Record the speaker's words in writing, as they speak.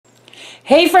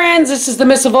Hey friends, this is the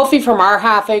Miss Wolfie from our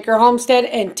Half Acre Homestead,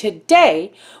 and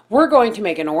today we're going to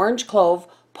make an orange clove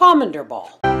pomander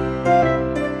ball.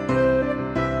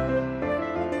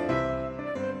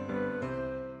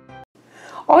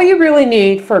 All you really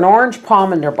need for an orange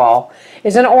pomander ball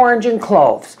is an orange and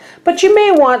cloves, but you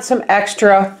may want some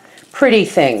extra pretty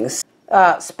things.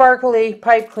 Sparkly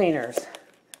pipe cleaners,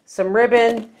 some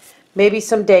ribbon, maybe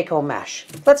some deco mesh.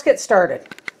 Let's get started.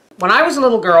 When I was a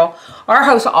little girl, our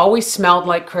house always smelled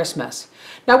like Christmas.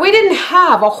 Now, we didn't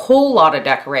have a whole lot of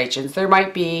decorations. There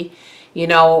might be, you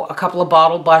know, a couple of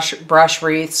bottle brush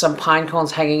wreaths, some pine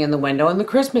cones hanging in the window, and the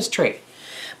Christmas tree.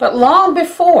 But long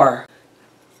before,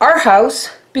 our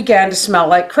house began to smell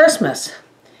like Christmas.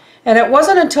 And it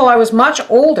wasn't until I was much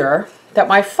older that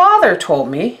my father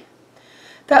told me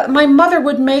that my mother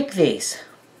would make these.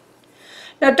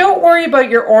 Now, don't worry about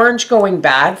your orange going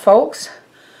bad, folks.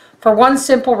 For one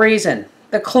simple reason,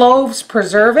 the cloves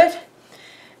preserve it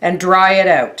and dry it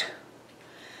out.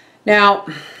 Now,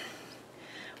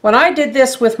 when I did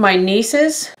this with my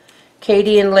nieces,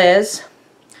 Katie and Liz,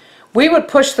 we would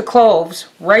push the cloves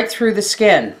right through the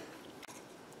skin.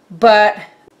 But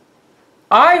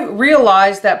I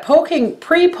realized that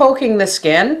pre-poking the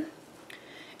skin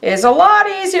is a lot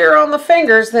easier on the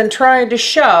fingers than trying to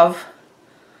shove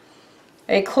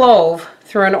a clove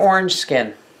through an orange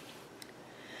skin.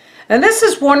 And this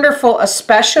is wonderful,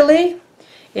 especially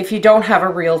if you don't have a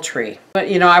real tree. But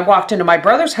you know, I walked into my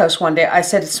brother's house one day. I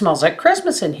said, "It smells like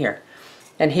Christmas in here."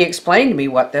 And he explained to me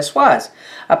what this was.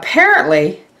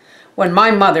 Apparently, when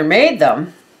my mother made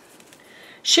them,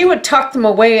 she would tuck them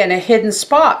away in a hidden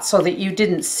spot so that you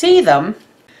didn't see them,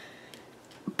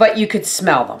 but you could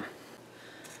smell them.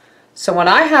 So when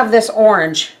I have this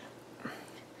orange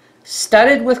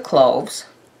studded with cloves,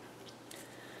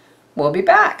 we'll be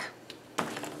back.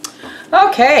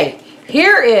 Okay,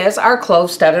 here is our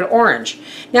clove-studded orange.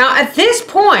 Now at this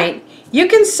point, you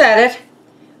can set it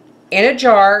in a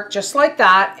jar just like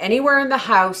that, anywhere in the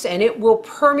house, and it will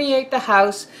permeate the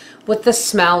house with the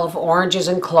smell of oranges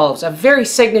and cloves, a very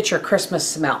signature Christmas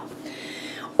smell.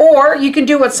 Or you can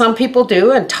do what some people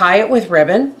do and tie it with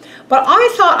ribbon, but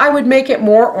I thought I would make it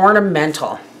more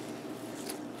ornamental.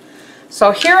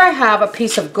 So here I have a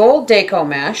piece of gold deco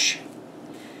mesh,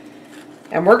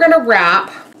 and we're going to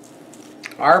wrap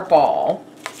our ball.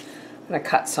 I'm going to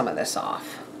cut some of this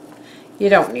off. You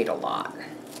don't need a lot.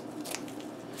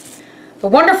 The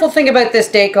wonderful thing about this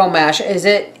deco mesh is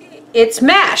it's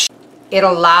mesh. It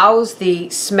allows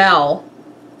the smell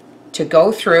to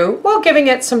go through while giving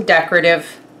it some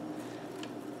decorative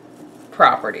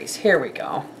properties. Here we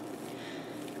go.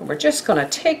 And we're just going to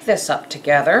take this up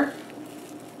together,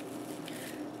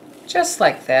 just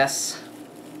like this.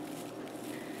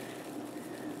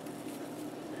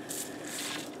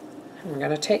 We're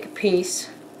going to take a piece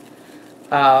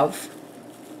of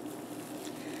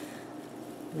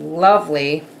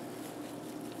lovely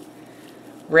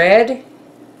red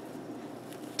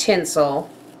tinsel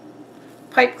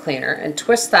pipe cleaner and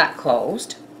twist that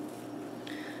closed.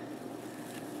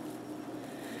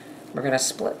 We're going to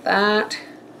split that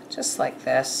just like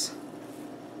this.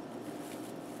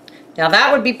 Now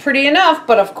that would be pretty enough,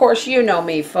 but of course you know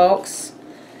me, folks.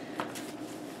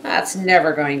 That's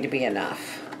never going to be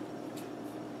enough.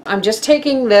 I'm just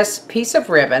taking this piece of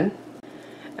ribbon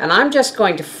and I'm just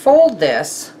going to fold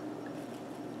this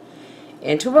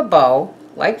into a bow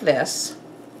like this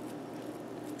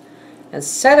and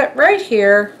set it right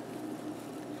here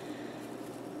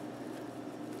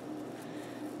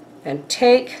and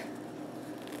take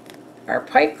our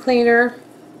pipe cleaner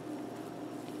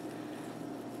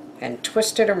and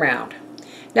twist it around.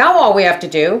 Now all we have to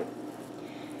do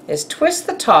is twist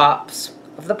the tops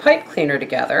of the pipe cleaner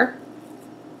together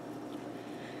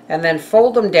and then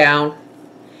fold them down,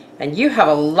 and you have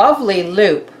a lovely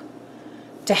loop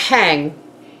to hang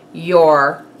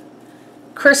your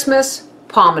Christmas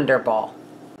pomander ball.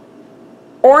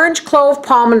 Orange clove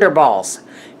pomander balls,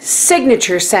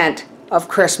 signature scent of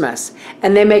Christmas,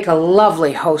 and they make a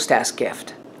lovely hostess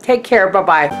gift. Take care,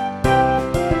 bye-bye.